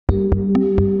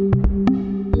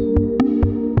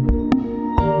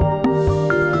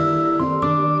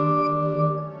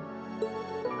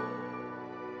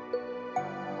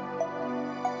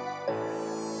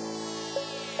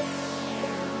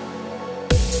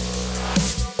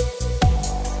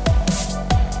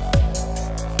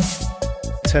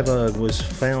TEVVA was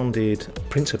founded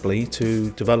principally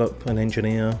to develop and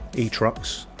engineer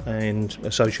eTrucks and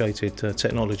associated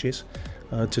technologies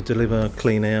to deliver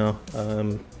clean air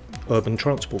urban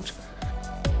transport.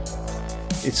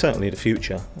 It's certainly the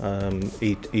future,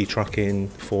 e-trucking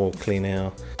for clean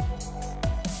air.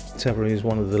 TEVVA is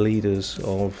one of the leaders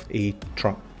of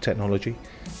eTruck technology.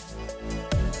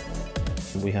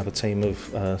 We have a team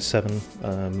of 7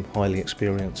 highly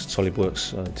experienced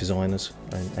SOLIDWORKS designers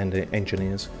and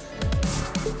engineers.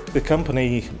 The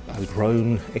company has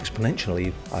grown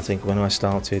exponentially. I think when I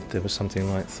started there was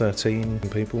something like 13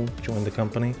 people joined the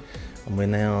company, and we're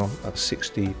now a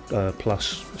 60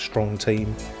 plus strong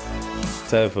team.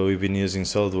 TEVVA, we've been using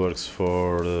SOLIDWORKS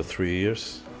for 3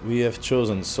 years. We have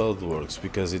chosen SOLIDWORKS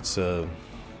because it's a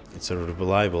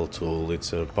reliable tool,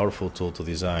 it's a powerful tool to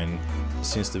design.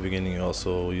 Since the beginning we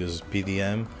also use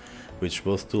PDM, which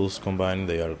both tools combined,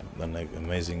 they are an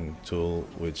amazing tool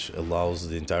which allows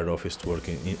the entire office to work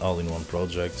all in one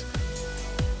project.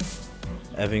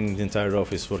 Having the entire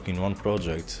office work in one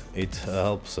project, it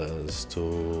helps us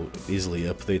to easily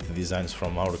update the designs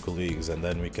from our colleagues, and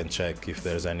then we can check if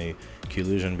there's any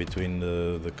collision between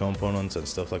the components and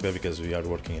stuff like that, because we are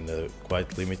working in a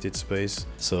quite limited space.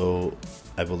 So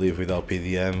I believe without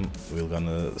PDM we're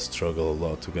gonna struggle a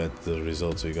lot to get the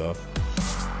results we got.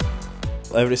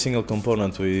 Every single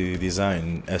component we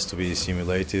design has to be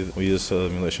simulated. We use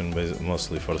simulation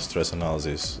mostly for stress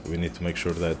analysis. We need to make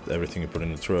sure that everything we put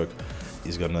in the truck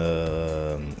is not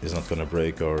gonna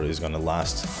break or is gonna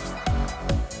last.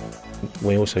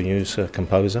 We also use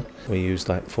Composer. We use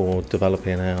that for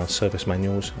developing our service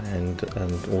manuals and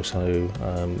also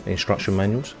instruction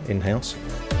manuals in-house.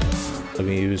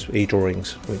 We use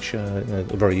eDrawings, which are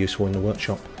very useful in the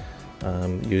workshop.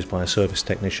 Used by our service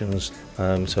technicians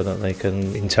so that they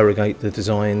can interrogate the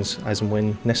designs as and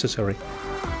when necessary.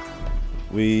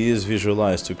 We use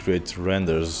Visualize to create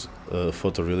renders,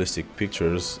 photorealistic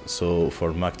pictures, so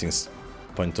for marketing's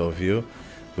point of view.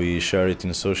 We share it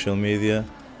in social media,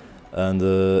 and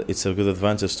it's a good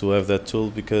advantage to have that tool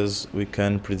because we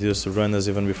can produce the renders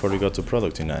even before we got the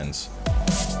product in hands.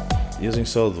 Using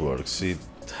SOLIDWORKS,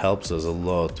 it helps us a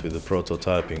lot with the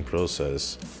prototyping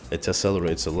process. It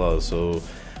accelerates a lot, so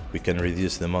we can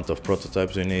reduce the amount of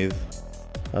prototypes we need.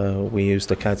 We use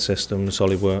the CAD system,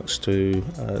 SOLIDWORKS,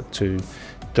 to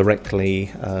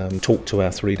directly talk to our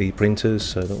 3D printers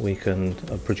so that we can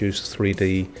produce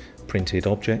 3D printed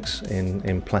objects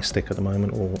in plastic at the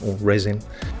moment, or resin.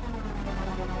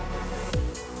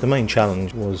 The main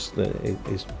challenge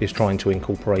is trying to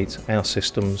incorporate our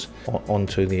systems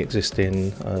onto the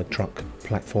existing truck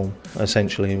platform.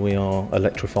 Essentially, we are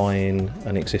electrifying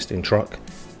an existing truck,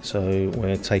 so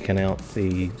we're taking out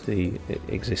the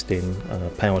existing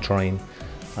powertrain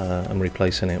and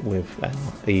replacing it with our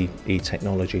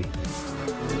e-technology.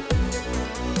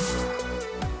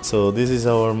 So this is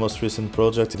our most recent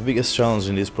project. The biggest challenge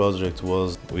in this project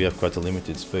was we have quite a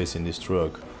limited space in this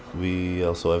truck. We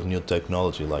also have new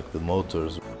technology like the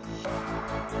motors.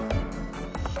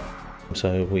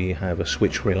 So we have a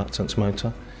switch reluctance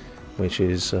motor, which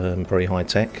is very high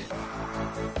tech.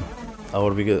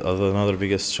 Another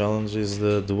biggest challenge is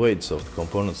the weights of the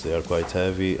components. They are quite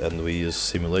heavy, and we use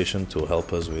simulation to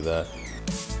help us with that.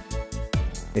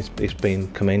 It's been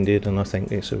commended, and I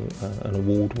think it's an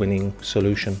award-winning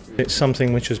solution. It's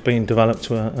something which has been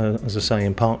developed, as I say,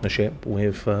 in partnership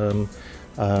with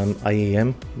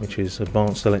AEM, which is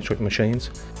Advanced Electric Machines.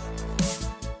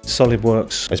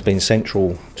 SOLIDWORKS has been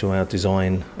central to our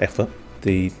design effort.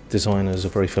 The designers are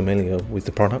very familiar with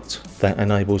the product. That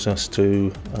enables us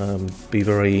to be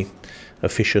very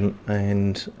efficient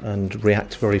and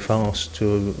react very fast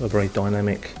to a very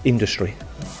dynamic industry.